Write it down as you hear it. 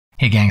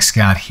Hey gang,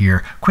 Scott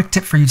here. Quick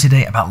tip for you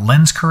today about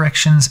lens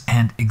corrections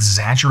and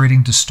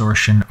exaggerating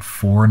distortion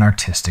for an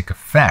artistic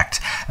effect.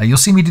 You'll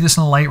see me do this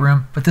in the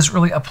Lightroom, but this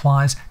really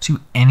applies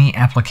to any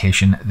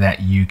application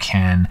that you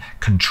can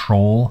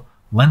control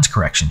lens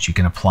corrections. You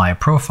can apply a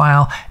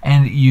profile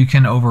and you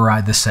can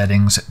override the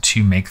settings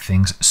to make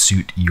things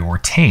suit your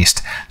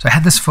taste. So I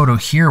had this photo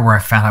here where I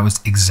found I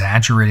was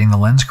exaggerating the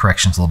lens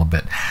corrections a little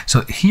bit.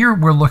 So here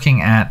we're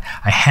looking at,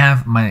 I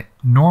have my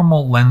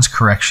normal lens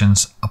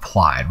corrections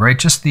applied, right?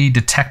 Just the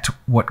detect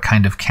what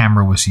kind of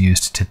camera was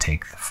used to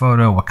take the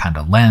photo, what kind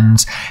of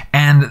lens,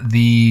 and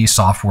the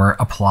software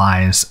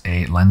applies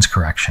a lens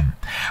correction.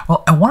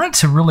 Well, I wanted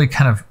to really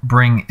kind of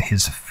bring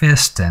his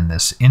fist and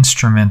this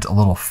instrument a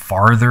little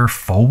farther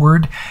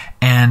forward.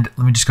 And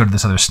let me just go to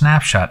this other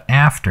snapshot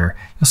after.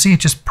 You'll see it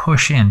just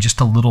push in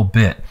just a little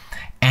bit.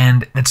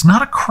 And it's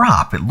not a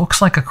crop. It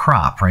looks like a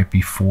crop right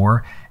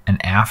before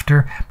and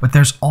after, but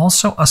there's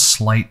also a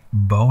slight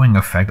bowing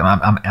effect.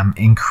 I'm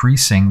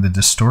increasing the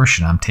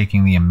distortion. I'm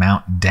taking the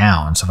amount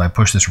down. So if I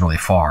push this really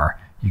far,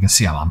 you can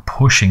see I'm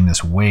pushing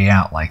this way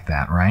out like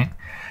that, right?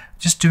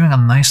 Just doing a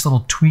nice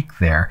little tweak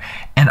there.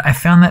 And I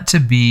found that to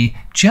be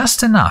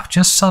just enough,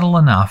 just subtle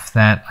enough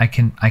that I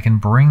can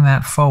bring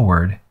that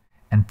forward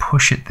and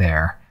push it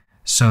there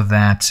so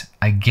that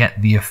I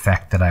get the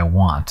effect that I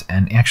want.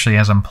 And actually,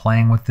 as I'm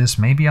playing with this,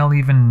 maybe I'll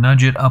even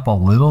nudge it up a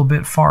little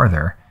bit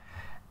farther,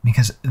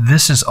 because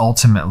this is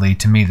ultimately,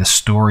 to me, the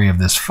story of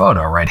this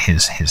photo, right?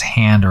 His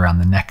hand around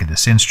the neck of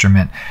this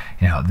instrument.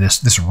 You know,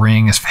 this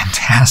ring is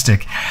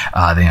fantastic.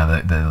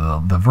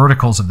 The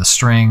verticals of the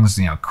strings,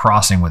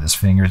 crossing with his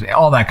fingers,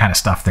 all that kind of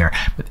stuff there.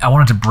 But I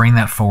wanted to bring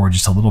that forward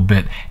just a little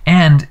bit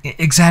and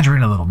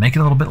exaggerate a little, make it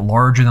a little bit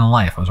larger than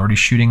life. I was already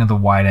shooting at the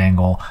wide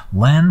angle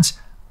lens.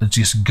 Let's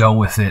just go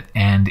with it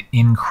and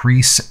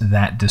increase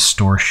that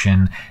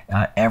distortion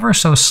ever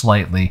so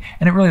slightly,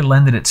 and it really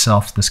lended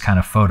itself to this kind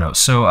of photo.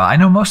 So I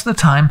know most of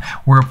the time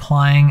we're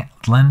applying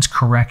lens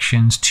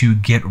corrections to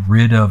get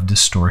rid of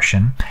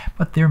distortion,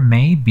 but there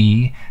may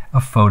be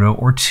a photo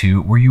or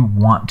two where you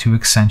want to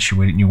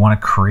accentuate it and you want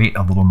to create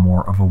a little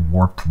more of a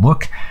warped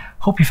look.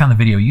 Hope you found the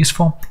video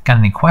useful. Got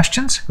any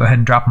questions? Go ahead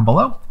and drop them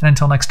below. And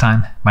until next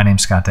time, my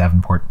name's Scott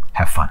Davenport.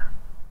 Have fun.